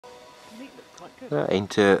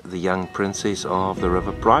Enter the young princess of the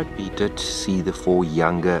River Pride. We did see the 4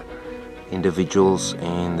 younger individuals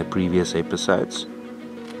in the previous episodes.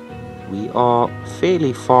 We are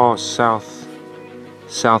fairly far southwest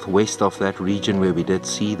of that region where we did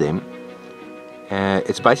see them.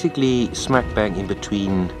 It's basically smack bang in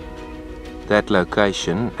between that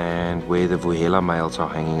location and where the Vuyela males are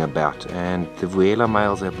hanging about, and the Vuyela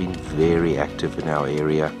males have been very active in our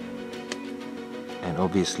area. And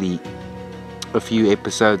obviously a few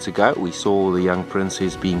episodes ago we saw the young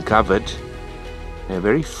princess being covered in a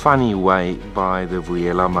very funny way by the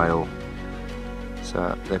Vuyela male.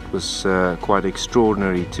 So that was quite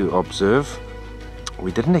extraordinary to observe.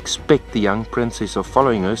 We didn't expect the young princess, of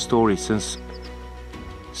following her story since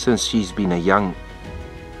she's been a young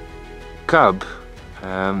cub,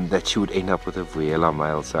 that she would end up with a Vuyela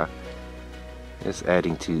male. So it's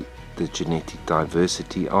adding to the genetic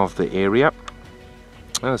diversity of the area.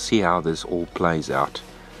 I'll see how this all plays out.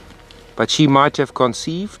 But she might have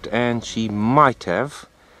conceived, and she might have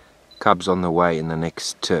cubs on the way in the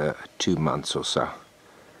next 2 months or so.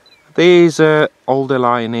 There's an older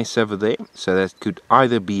lioness over there, so that could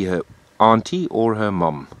either be her auntie or her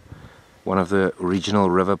mom, one of the original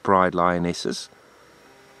River Pride lionesses.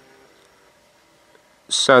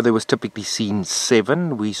 So there was typically seen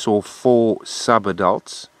 7. We saw 4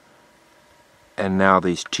 sub-adults, and now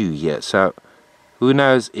there's 2 here. So who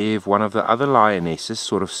knows if one of the other lionesses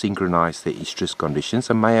sort of synchronized their estrus conditions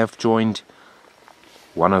and may have joined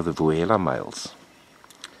one of the Vuyela males.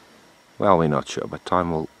 Well, we're not sure, but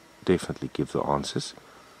time will definitely give the answers.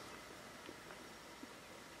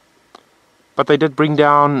 But they did bring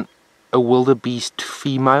down a wildebeest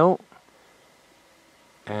female,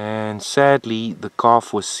 and sadly the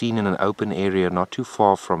calf was seen in an open area not too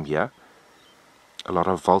far from here. A lot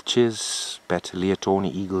of vultures, Bateleur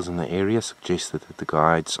tawny eagles in the area suggested that the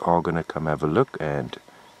guides are going to come have a look, and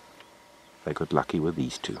they got lucky with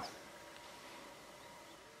these 2.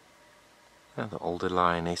 Now the older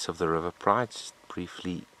lioness of the River Pride just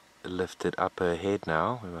briefly lifted up her head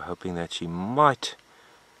now. We were hoping that she might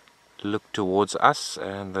look towards us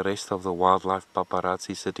and the rest of the wildlife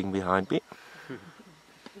paparazzi sitting behind me.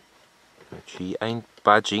 But she ain't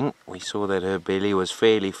budging. We saw that her belly was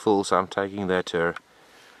fairly full, so I'm taking that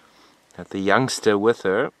the youngster with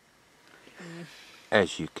her,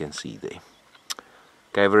 as you can see there.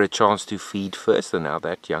 Gave her a chance to feed first, and now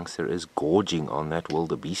that youngster is gorging on that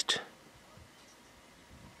wildebeest.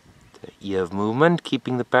 The ear of movement,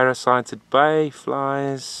 keeping the parasites at bay.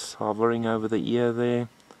 Flies hovering over the ear there.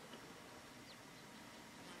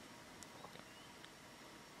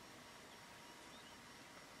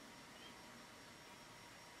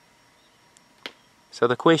 So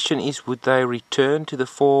the question is, would they return to the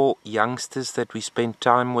 4 youngsters that we spent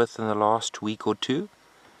time with in the last week or 2?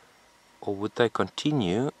 Or would they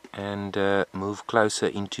continue and move closer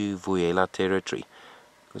into Vuyela territory?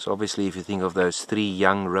 Because obviously if you think of those 3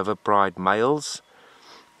 young River Pride males,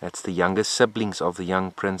 that's the youngest siblings of the young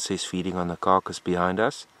princess feeding on the carcass behind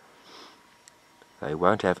us. They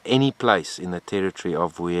won't have any place in the territory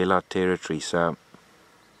of Vuyela territory, so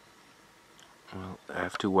we'll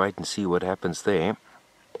have to wait and see what happens there.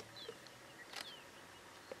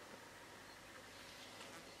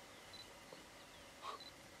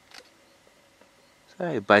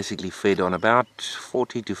 So basically fed on about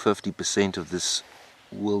 40 to 50% of this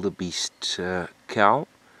wildebeest cow,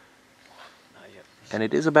 and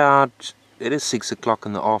it is 6 o'clock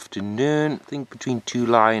in the afternoon. I think between 2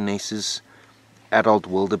 lionesses, adult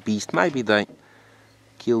wildebeest. Maybe they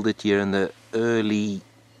killed it here in the early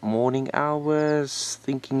morning hours,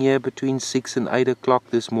 thinking here between 6 and 8 o'clock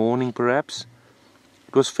this morning perhaps.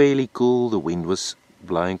 It was fairly cool, the wind was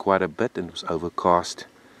blowing quite a bit and it was overcast,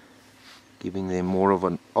 giving them more of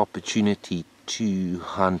an opportunity to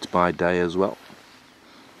hunt by day as well.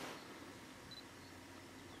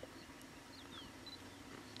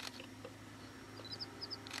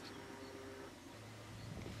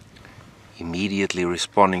 Immediately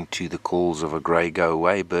responding to the calls of a grey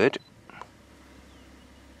go-away bird.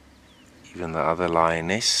 Even the other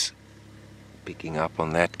lioness picking up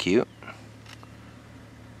on that cue.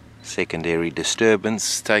 Secondary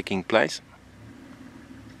disturbance taking place.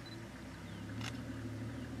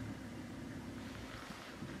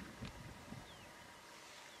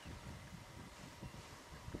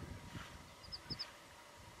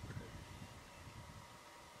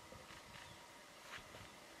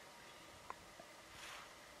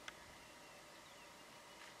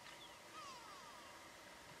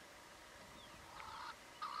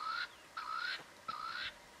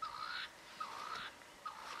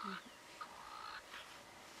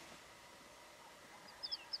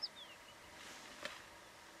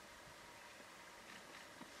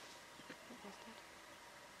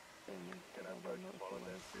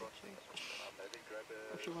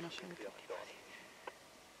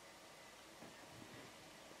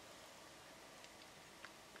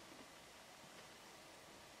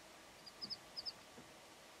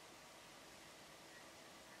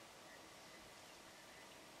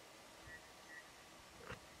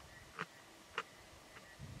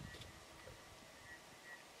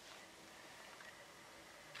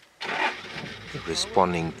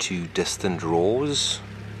 Responding to distant roars.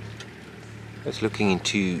 It's looking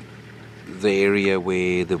into the area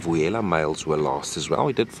where the Vuyela males were last as well.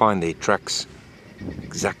 We did find their tracks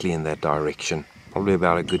exactly in that direction, probably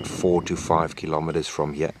about a good 4 to 5 kilometers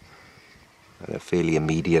from here. And a fairly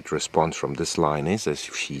immediate response from this lioness, as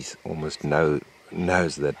if she's almost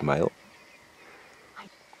knows that male.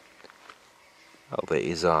 Well, there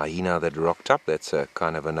is a hyena that rocked up. That's a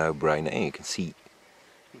kind of a no-brainer. You can see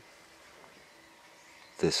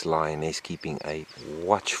this lioness keeping a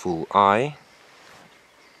watchful eye.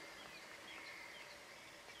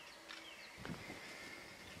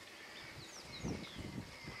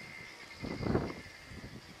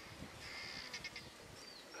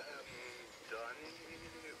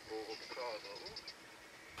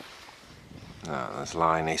 This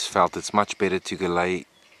lioness felt it's much better to go lay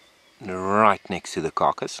right next to the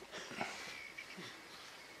carcass.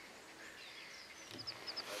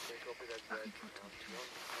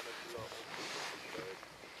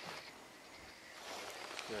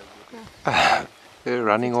 They're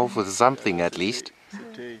running off with something at least.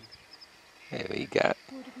 There we go.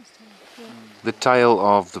 The tail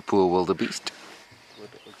of the poor wildebeest.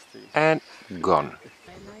 And gone.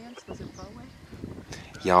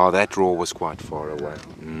 Yeah, that roar was quite far away.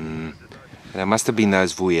 There must have been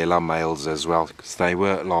those Vuyela males as well, because they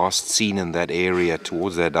were last seen in that area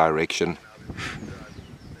towards that direction.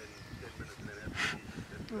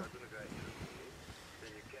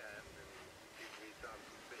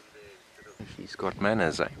 She's got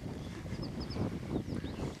manners, eh?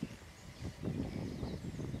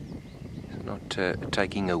 She's not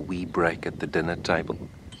taking a wee break at the dinner table.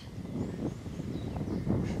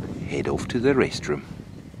 Head off to the restroom.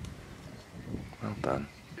 Well done.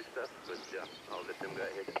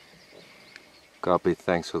 Copy,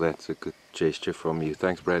 thanks for that. It's a good gesture from you.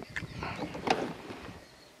 Thanks, Brad. Thank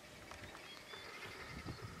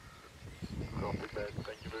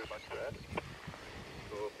you very much, Brad.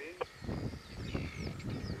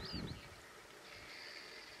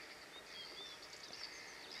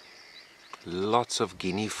 Lots of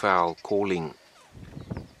guinea fowl calling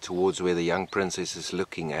towards where the young princess is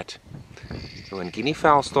looking at. So when guinea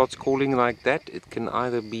fowl starts calling like that, it can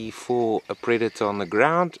either be for a predator on the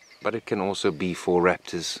ground, but it can also be for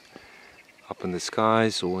raptors up in the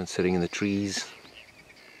skies or sitting in the trees.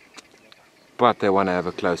 But they want to have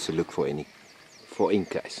a closer look for in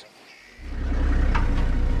case.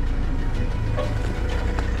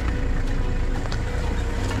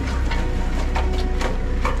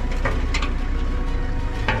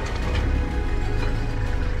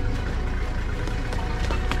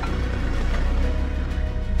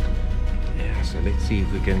 So let's see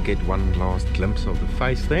if we can get one last glimpse of the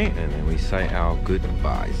face there, and then we say our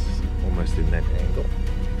goodbyes, almost in that angle.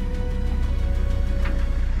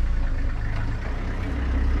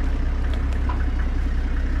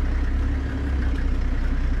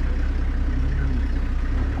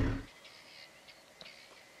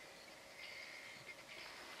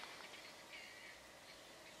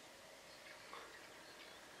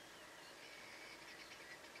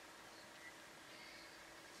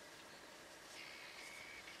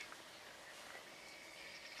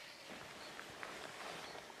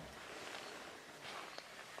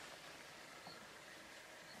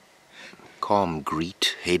 Calm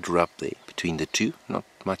greet, head rub there between the two. Not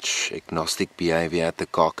much agnostic behavior at the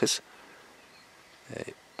carcass.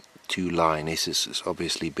 Two lionesses is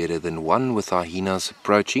obviously better than one, with our hyenas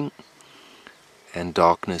approaching and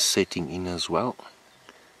darkness setting in as well.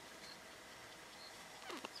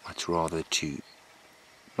 Much rather to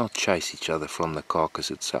not chase each other from the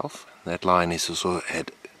carcass itself. That lioness also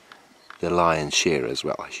had the lion's share as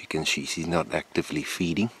well. As you can see, she's not actively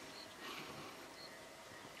feeding.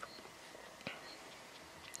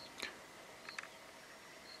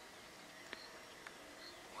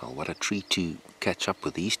 Well, what a treat to catch up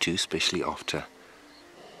with these two, especially after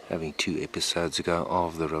having 2 episodes ago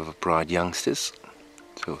of the River Pride youngsters.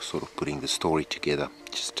 So sort of putting the story together.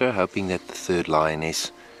 Just hoping that the third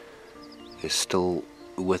lioness is still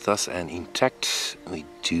with us and intact. We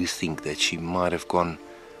do think that she might have gone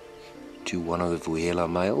to one of the Vuyela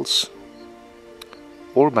males.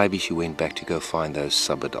 Or maybe she went back to go find those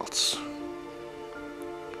sub-adults.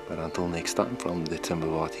 But until next time, from the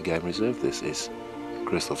Timbavati Game Reserve, this is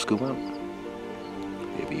Christof Schoeman.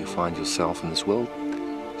 wherever you find yourself in this world,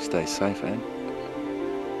 stay safe and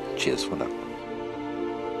cheers for now.